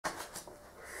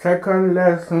Second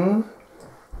lesson,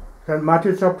 St.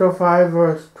 Matthew chapter 5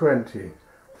 verse 20.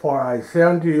 For I say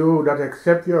unto you that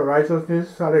except your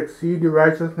righteousness shall exceed the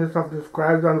righteousness of the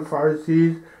scribes and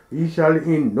Pharisees, ye shall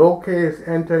in no case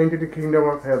enter into the kingdom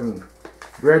of heaven.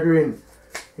 Brethren,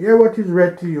 hear what is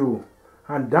read to you,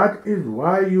 and that is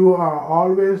why you are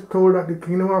always told that the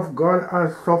kingdom of God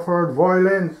has suffered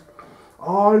violence.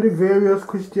 All the various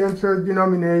Christian church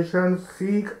denominations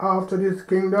seek after this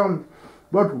kingdom,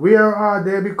 but where are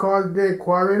they? Because they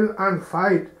quarrel and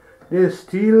fight, they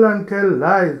steal and tell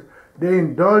lies, they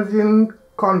indulge in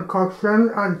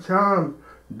concoction and charm.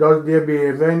 Does their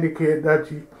behavior indicate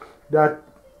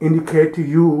indicate to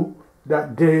you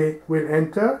that they will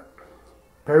enter?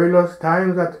 Perilous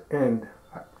times at end.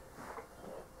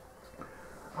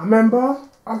 A member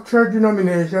of church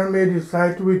denomination may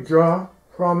decide to withdraw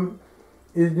from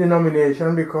his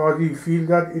denomination because he feels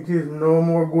that it is no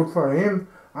more good for him,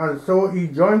 and so he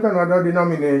joins another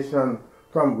denomination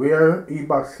from where he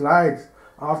backslides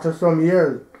after some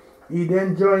years. He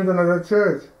then joins another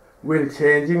church. Will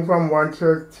changing from one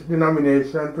church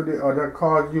denomination to the other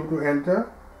cause you to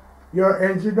enter? Your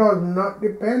entry does not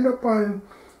depend upon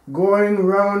going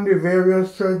round the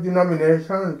various church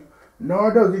denominations,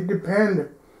 nor does it depend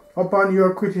upon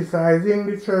your criticizing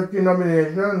the church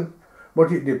denominations,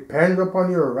 but it depends upon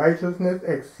your righteousness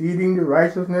exceeding the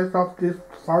righteousness of the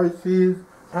Pharisees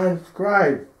and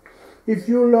scribes. If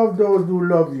you love those who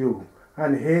love you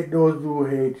and hate those who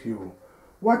hate you,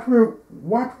 what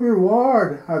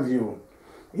reward have you?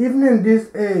 Even in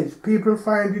this age, people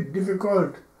find it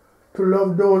difficult to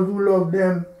love those who love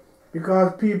them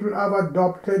because people have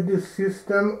adopted the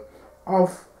system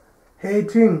of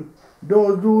hating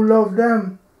those who love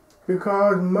them,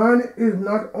 because man is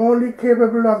not only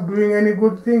capable of doing any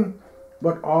good thing,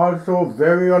 but also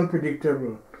very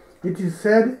unpredictable. It is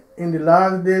said, in the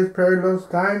last days perilous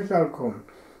times shall come,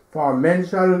 for men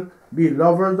shall be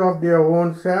lovers of their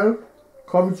own self,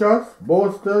 covetous,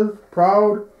 boasters,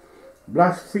 proud,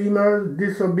 blasphemers,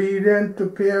 disobedient to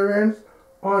parents,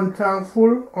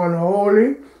 unthankful,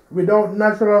 unholy, without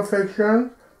natural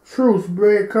affection, truce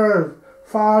breakers,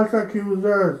 false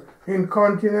accusers,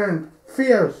 incontinent,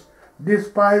 fierce,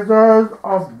 despisers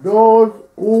of those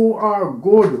who are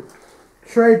good,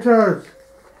 traitors,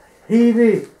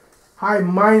 heady,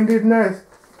 high-mindedness,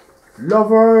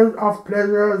 lovers of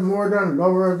pleasures more than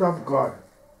lovers of God.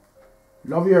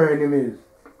 Love your enemies.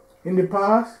 In the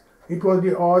past, it was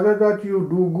the order that you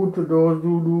do good to those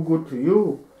who do good to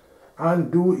you,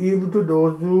 and do evil to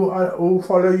those who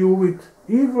follow you with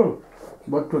evil.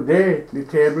 But today, the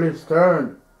table is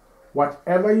turned.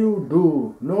 Whatever you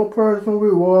do, no person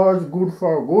rewards good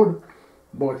for good,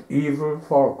 but evil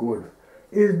for good.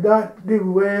 Is that the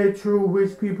way through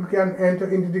which people can enter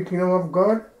into the kingdom of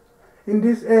God? In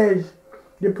this age,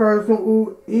 the person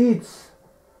who eats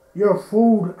your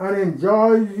food and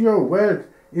enjoys your wealth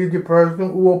is the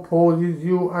person who opposes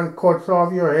you and cuts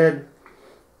off your head.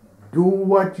 Do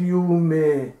what you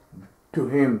may to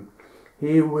him.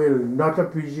 He will not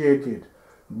appreciate it,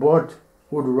 but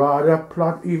would rather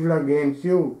plot evil against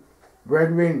you.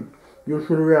 Brethren, you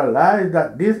should realize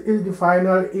that this is the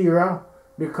final era,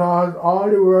 because all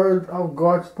the words of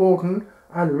God spoken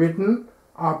and written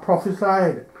are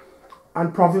prophesied,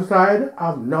 and prophesied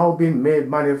have now been made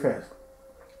manifest.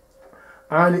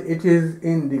 And it is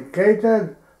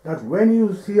indicated that when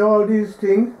you see all these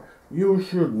things, you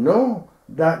should know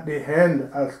that the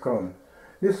end has come.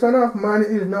 The Son of Man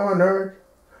is now on earth,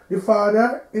 the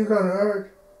Father is on earth,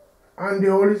 and the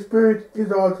Holy Spirit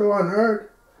is also on earth,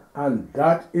 and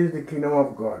that is the kingdom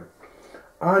of God.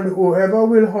 And whoever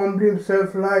will humble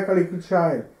himself like a little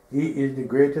child, he is the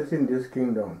greatest in this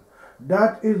kingdom.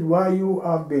 That is why you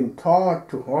have been taught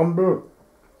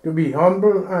to be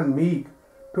humble and meek,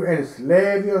 to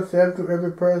enslave yourself to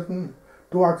every person,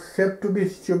 to accept to be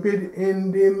stupid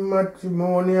in the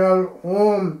matrimonial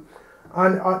home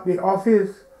and at the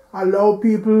office. Allow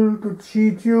people to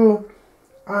cheat you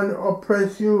and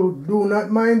oppress you. Do not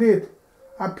mind it.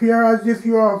 Appear as if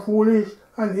you are foolish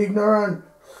and ignorant,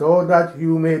 so that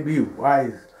you may be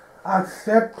wise.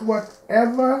 Accept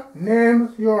whatever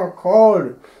names you are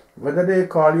called, whether they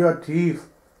call you a thief,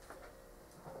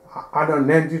 an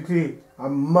nonentity, a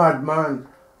madman,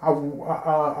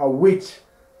 a witch,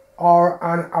 or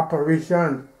an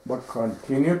apparition, but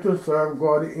continue to serve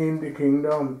God in the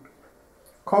kingdom.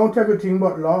 Count everything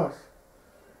but loss.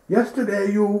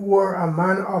 Yesterday you were a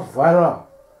man of valor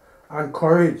and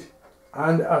courage,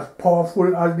 and as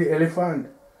powerful as the elephant.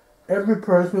 Every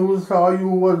person who saw you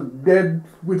was dead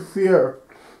with fear,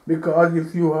 because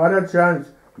if you had a chance,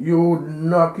 you would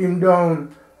knock him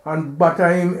down and batter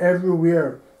him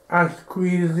everywhere. and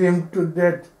squeeze him to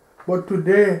death. But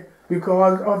today,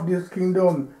 because of this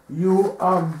kingdom, you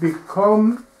have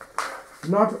become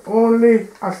not only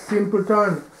a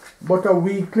simpleton, but a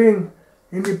weakling.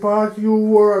 In the past, you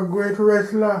were a great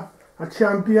wrestler, a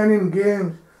champion in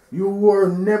games. You were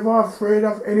never afraid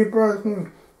of any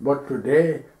person. But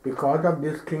today, because of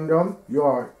this kingdom, you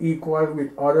are equal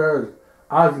with others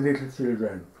as little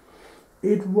children.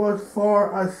 It was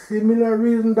for a similar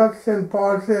reason that St.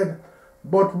 Paul said,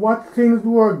 "But what things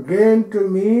were gained to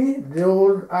me,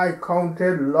 those I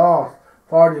counted loss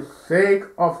for the sake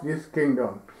of this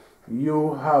kingdom."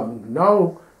 You have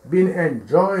now been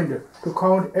enjoined to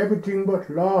count everything but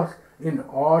loss in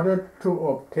order to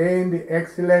obtain the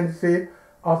excellency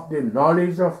of the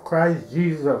knowledge of Christ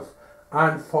Jesus,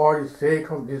 and for the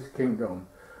sake of this kingdom.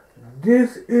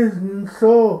 This is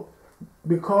so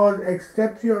because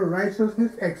except your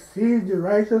righteousness exceeds the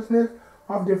righteousness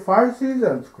of the Pharisees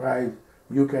and scribes,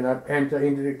 you cannot enter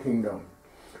into the kingdom.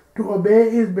 To obey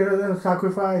is better than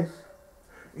sacrifice.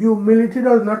 Humility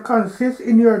does not consist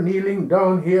in your kneeling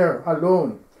down here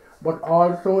alone, but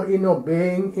also in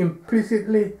obeying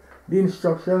implicitly the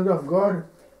instructions of God,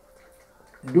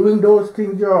 doing those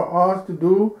things you are asked to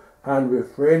do, and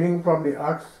refraining from the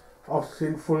acts of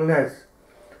sinfulness,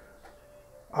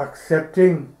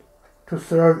 accepting to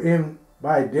serve Him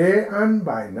by day and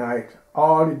by night,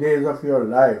 all the days of your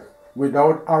life,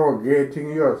 without arrogating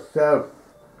yourself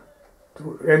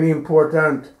to any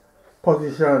important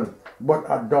position, but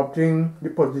adopting the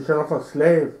position of a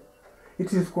slave.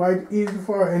 It is quite easy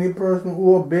for any person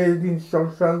who obeys the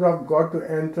instructions of God to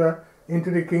enter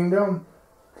into the kingdom,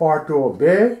 for to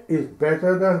obey is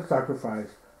better than sacrifice,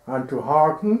 and to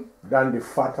hearken than the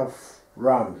fat of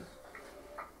rams.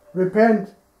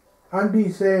 Repent and be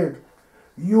saved.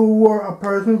 You were a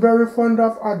person very fond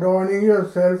of adorning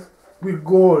yourself with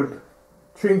gold,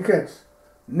 trinkets,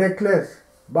 necklace,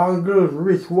 bangles,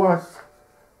 wristwatch,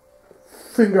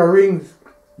 finger rings.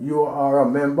 You are a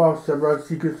member of several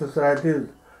secret societies,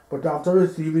 but after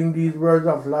receiving these words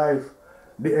of life,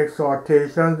 the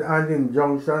exhortations and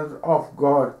injunctions of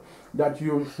God that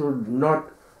you should not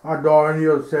adorn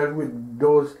yourself with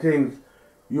those things,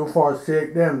 you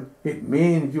forsake them. It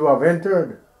means you have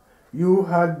entered. You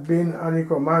had been a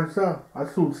necromancer, a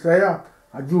soothsayer,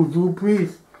 a juju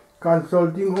priest,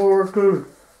 consulting oracles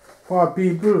for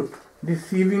people,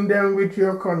 deceiving them with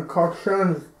your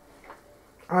concoctions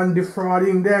and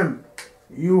defrauding them.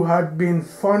 You had been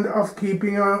fond of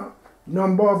keeping a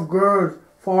number of girls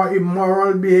for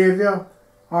immoral behavior,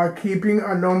 or keeping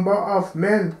a number of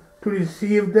men to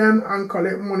deceive them and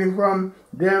collect money from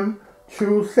them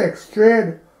through sex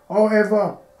trade.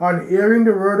 However, on hearing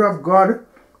the word of God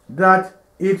that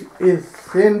it is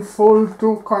sinful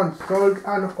to consult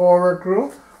an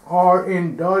oracle or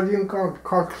indulge in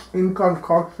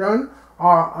concoction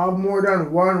or have more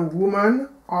than one woman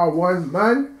or one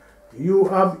man, you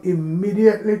have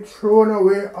immediately thrown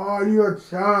away all your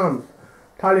charms,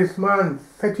 talismans,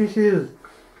 fetishes,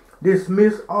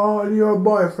 dismiss all your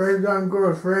boyfriends and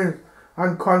girlfriends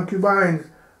and concubines,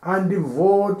 and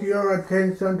devote your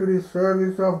attention to the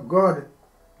service of God.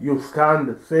 You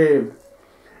stand saved.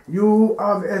 You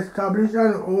have established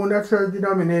and owned a church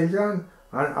denomination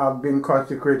and have been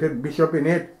consecrated bishop in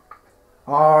it,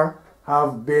 or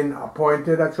have been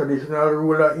appointed a traditional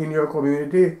ruler in your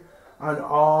community, and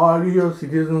all your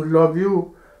citizens love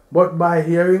you. But by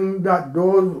hearing that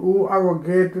those who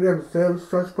arrogate to themselves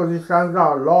such positions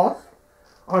are lost,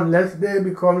 unless they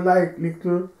become like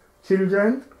little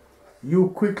children, you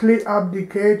quickly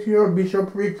abdicate your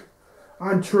bishopric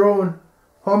and throne,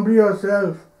 humble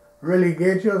yourself,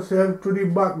 relegate yourself to the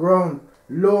background,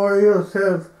 lower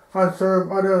yourself and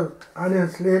serve others, and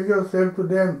enslave yourself to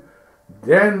them.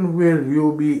 Then will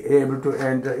you be able to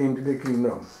enter into the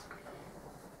kingdom.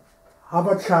 Have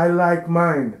a childlike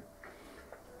mind.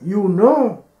 You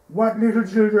know what little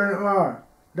children are,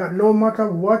 that no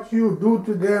matter what you do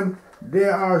to them, they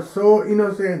are so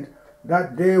innocent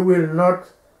that they will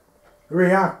not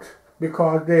react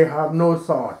because they have no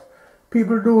thought.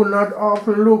 People do not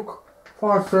often look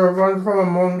for servants from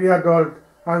among the adult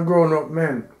and grown-up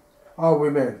men or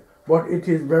women, but it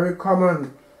is very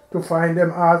common to find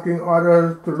them asking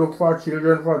others to look for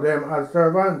children for them as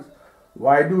servants.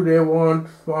 Why do they want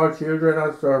small children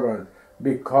as servants?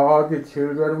 Because the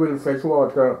children will fetch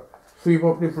water, sweep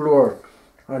up the floor,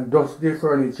 and dust the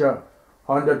furniture,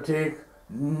 undertake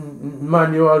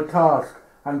manual tasks,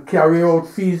 and carry out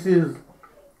feces.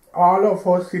 All of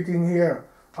us sitting here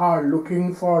are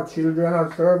looking for children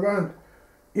as servants.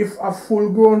 If a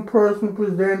full-grown person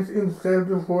presents himself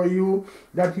before you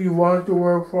that he wants to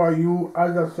work for you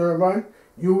as a servant,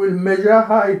 you will measure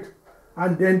height,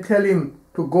 and then tell him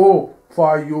to go,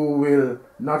 for you will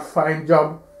not find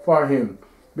job for him,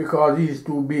 because he is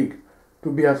too big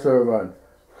to be a servant.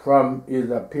 From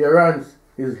his appearance,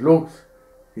 his looks,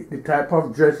 the type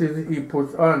of dresses he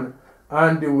puts on,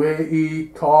 and the way he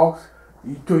talks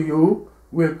to you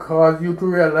will cause you to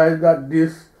realize that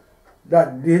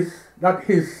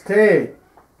his stay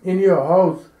in your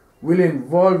house will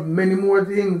involve many more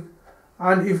things,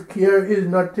 and if care is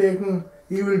not taken,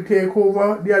 he will take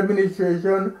over the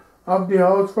administration of the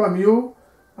house from you,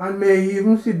 and may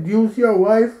even seduce your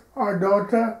wife or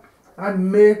daughter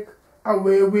and make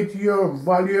away with your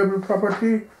valuable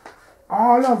property.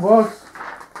 All of us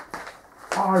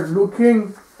are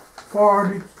looking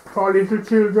for little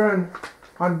children,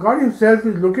 and God himself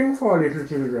is looking for little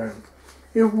children.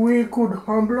 If we could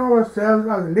humble ourselves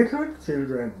as little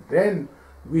children, then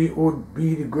we would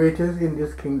be the greatest in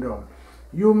this kingdom.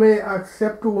 You may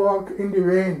accept to walk in the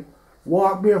rain,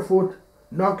 walk barefoot,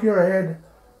 knock your head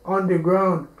on the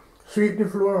ground, sweep the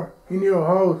floor in your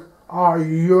house or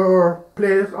your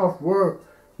place of work.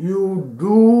 You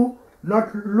do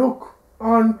not look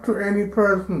unto any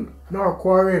person, nor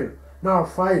quarrel, nor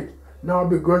fight, nor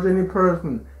begrudge any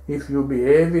person. If you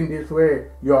behave in this way,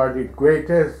 you are the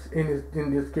greatest in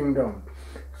this kingdom.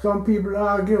 Some people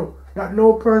argue that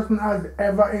no person has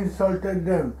ever insulted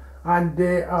them, and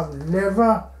they have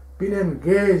never been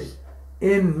engaged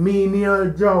in menial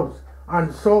jobs,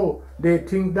 and so they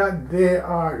think that they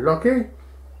are lucky.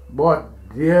 But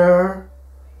there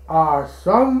are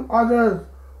some others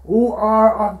who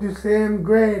are of the same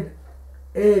grade,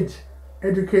 age,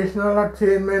 educational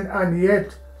attainment, and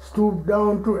yet stoop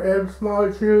down to help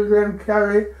small children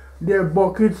carry their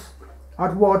buckets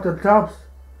at water taps.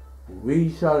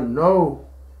 We shall now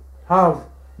have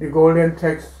the golden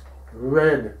text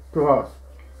read to us.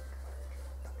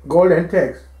 Golden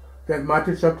text, St.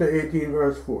 Matthew chapter 18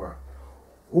 verse 4.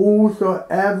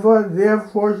 Whosoever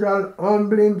therefore shall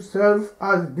humble himself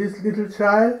as this little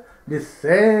child, the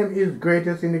same is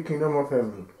greatest in the kingdom of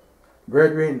heaven.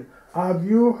 Brethren, have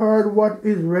you heard what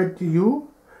is read to you?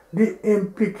 The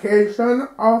implication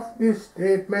of this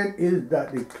statement is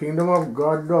that the kingdom of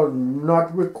God does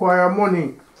not require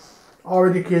money or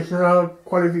educational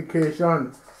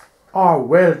qualification or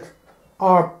wealth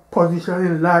or position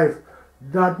in life.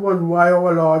 That was why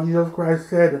our Lord Jesus Christ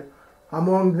said,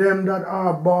 among them that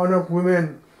are born of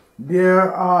women,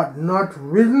 there are not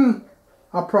risen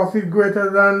a prophet greater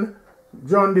than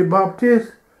John the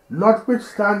Baptist.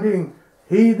 Notwithstanding,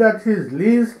 he that is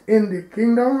least in the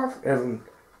kingdom of heaven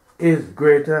is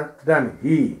greater than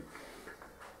he.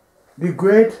 The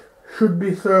great should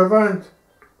be servant.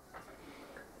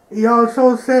 He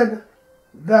also said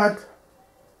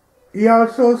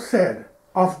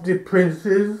of the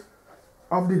princes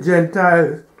of the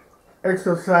Gentiles,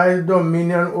 exercise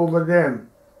dominion over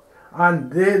them,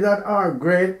 and they that are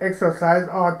great exercise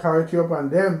authority upon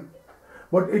them.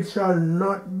 But it shall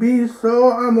not be so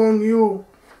among you.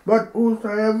 But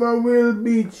whosoever will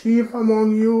be chief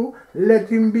among you, let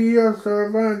him be your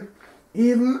servant,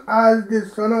 even as the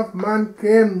Son of Man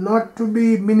came not to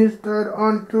be ministered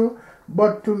unto,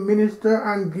 but to minister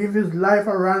and give his life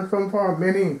a ransom for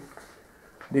many.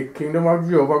 The kingdom of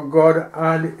Jehovah God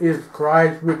and his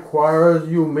Christ requires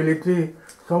humility.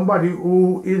 Somebody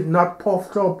who is not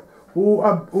puffed up,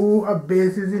 who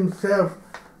abases himself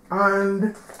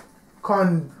and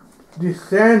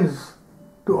condescends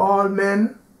to all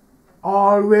men,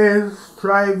 always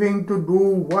striving to do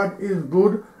what is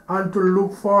good and to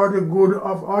look for the good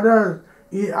of others.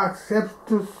 He accepts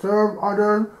to serve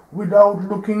others without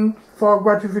looking for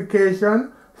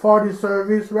gratification for the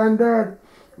service rendered.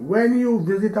 When you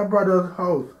visit a brother's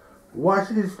house, wash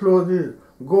his clothes,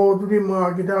 go to the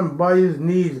market and buy his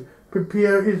needs,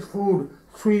 prepare his food,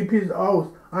 sweep his house,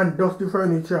 and dust the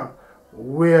furniture.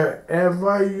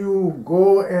 Wherever you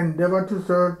go, endeavor to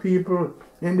serve people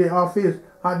in the office,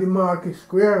 at the market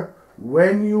square.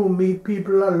 When you meet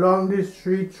people along the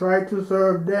street, try to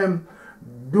serve them.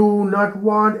 Do not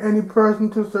want any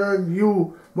person to serve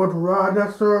you, but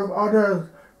rather serve others.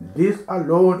 This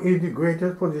alone is the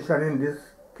greatest position in this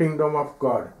kingdom of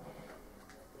God.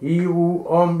 He who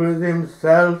humbles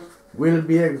himself will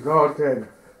be exalted.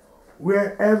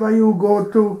 Wherever you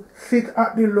go to, sit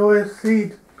at the lowest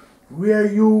seat,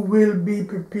 where you will be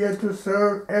prepared to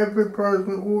serve every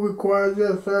person who requires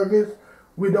your service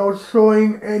without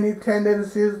showing any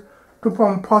tendencies to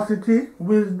pomposity,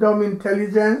 wisdom,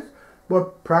 intelligence,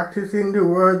 but practicing the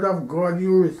words of God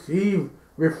you receive,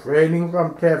 refraining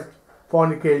from theft,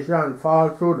 fornication,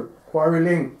 falsehood,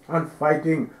 quarreling, and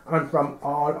fighting, and from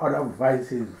all other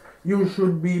vices. You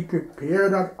should be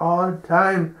prepared at all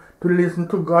times to listen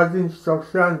to God's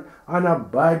instructions and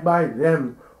abide by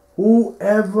them.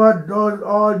 Whoever does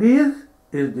all these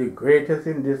is the greatest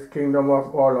in this kingdom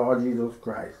of our Lord Jesus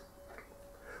Christ.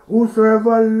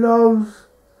 Whosoever loves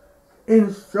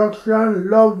instruction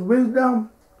loves wisdom.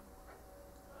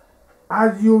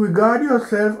 As you regard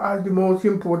yourself as the most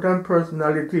important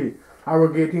personality,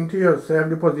 arrogating to yourself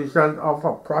the position of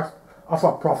a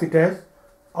prophetess,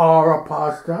 or a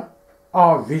pastor,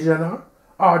 or visionary,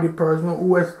 or the person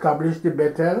who established the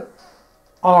Bethel,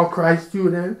 or Christ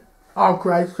student, or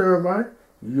Christ servant,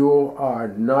 you are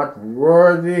not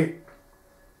worthy.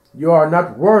 You are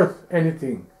not worth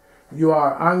anything. You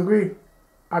are angry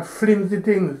at flimsy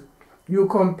things. You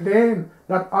complain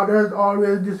that others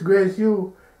always disgrace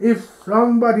you. If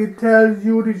somebody tells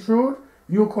you the truth,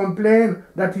 you complain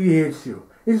that he hates you.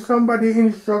 If somebody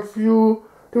instructs you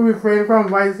to refrain from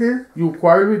vices, you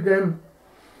quarrel with them.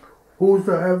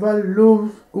 Whosoever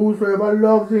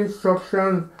loves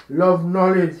instruction loves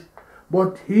knowledge,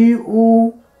 but he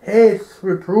who hates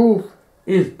reproof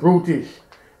is brutish.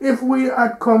 If we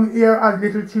had come here as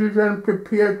little children,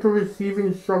 prepared to receive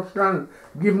instruction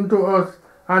given to us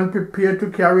and prepared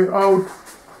to carry out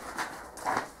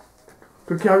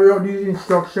these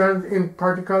instructions in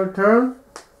practical terms,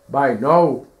 by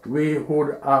now we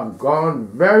would have gone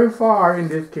very far in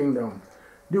this kingdom.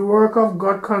 The work of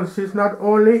God consists not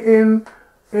only in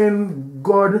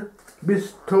God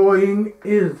bestowing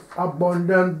His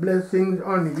abundant blessings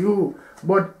on you,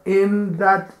 but in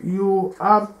that you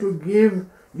have to give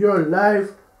your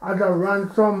life as a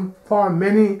ransom for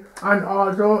many and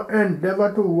also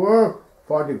endeavor to work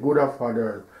for the good of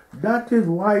others. That is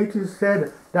why it is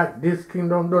said that this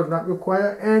kingdom does not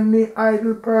require any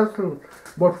idle person,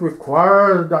 but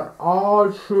requires that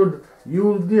all should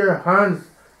use their hands,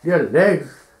 their legs,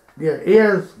 their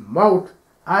ears, mouth,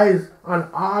 eyes, and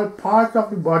all parts of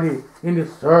the body in the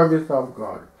service of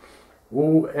God.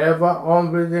 Whoever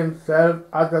humbles himself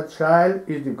as a child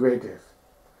is the greatest.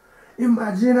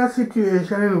 Imagine a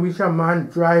situation in which a man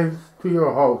drives to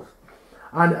your house,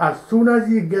 and as soon as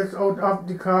he gets out of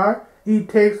the car, he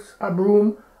takes a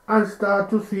broom and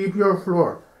starts to sweep your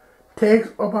floor, takes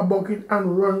up a bucket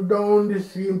and runs down the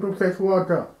stream to fetch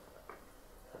water,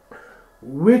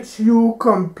 which you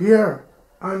compare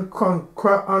and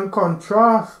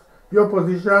contrast your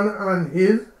position and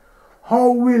his.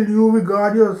 How will you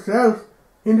regard yourself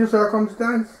in the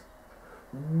circumstance?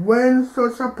 When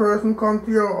such a person comes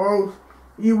to your house,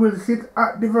 he will sit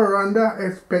at the veranda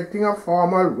expecting a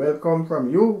formal welcome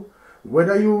from you.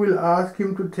 Whether you will ask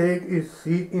him to take his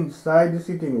seat inside the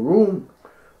sitting room,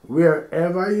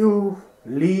 wherever you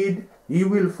lead, he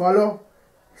will follow.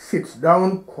 Sits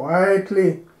down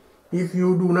quietly. If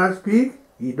you do not speak,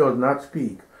 he does not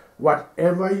speak.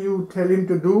 Whatever you tell him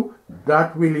to do,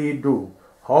 that will he do.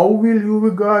 How will you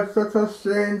regard such a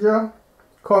stranger?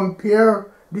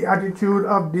 Compare the attitude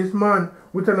of this man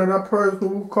with another person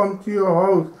who comes to your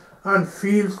house and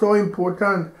feels so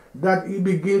important that he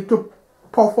begins to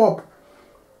puff up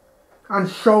and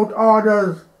shout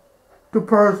orders to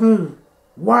persons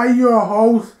why your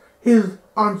house is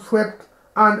unswept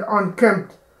and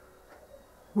unkempt.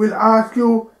 Will ask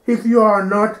you if you are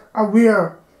not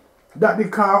aware that the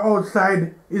car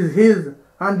outside is his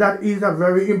and that he is a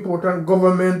very important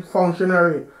government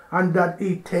functionary and that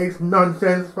he takes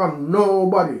nonsense from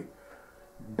nobody.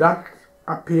 That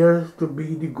appears to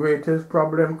be the greatest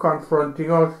problem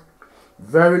confronting us.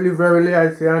 Verily, verily,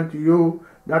 I say unto you,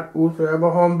 that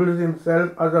whosoever humbles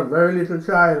himself as a very little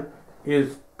child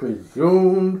is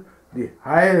presumed the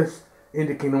highest in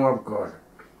the kingdom of God.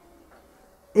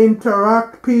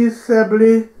 Interact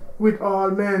peaceably with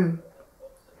all men.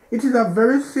 It is a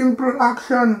very simple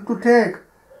action to take.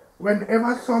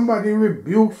 Whenever somebody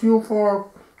rebukes you for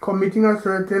committing a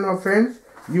certain offense,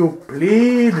 you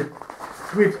plead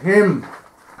with him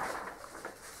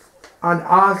and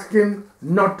ask him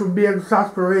not to be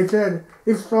exasperated.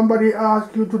 If somebody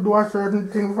asks you to do a certain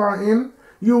thing for him,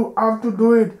 you have to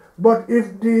do it. But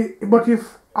if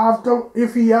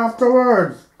he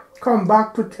afterwards come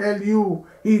back to tell you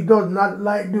he does not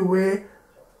like the way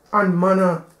and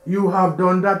manner you have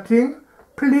done that thing,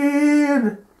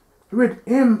 plead with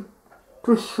him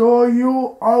to show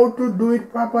you how to do it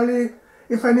properly.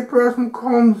 If any person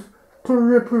comes to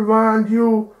reprimand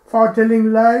you for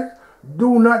telling lies,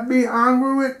 do not be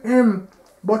angry with him,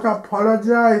 but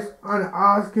apologize and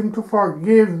ask him to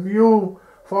forgive you,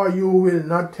 for you will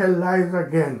not tell lies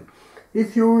again.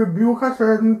 If you rebuke a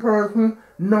certain person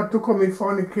not to commit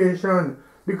fornication,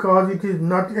 because it is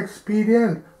not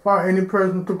expedient for any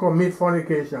person to commit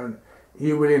fornication,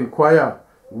 he will inquire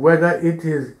whether it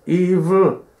is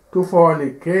evil to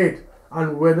fornicate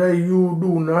and whether you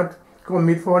do not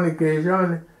commit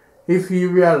fornication, if he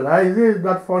realizes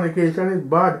that fornication is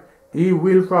bad, he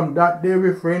will from that day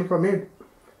refrain from it.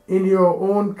 In your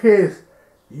own case,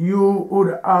 you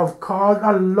would have caused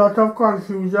a lot of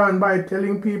confusion by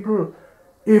telling people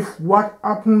if what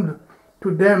happened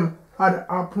to them had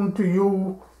happened to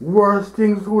you, worse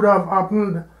things would have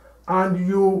happened, and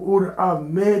you would have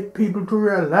made people to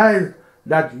realize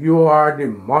that you are the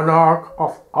monarch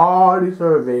of all the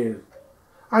surveys.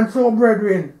 And so,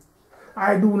 brethren,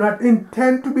 I do not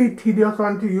intend to be tedious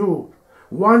unto you.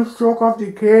 One stroke of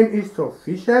the cane is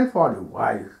sufficient for the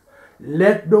wise.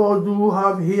 Let those who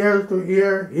have ears to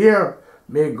hear, hear.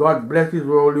 May God bless his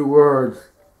holy words.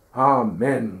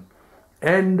 Amen.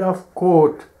 End of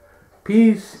quote.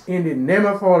 Peace in the name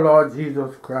of our Lord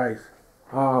Jesus Christ.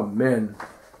 Amen.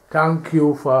 Thank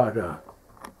you, Father.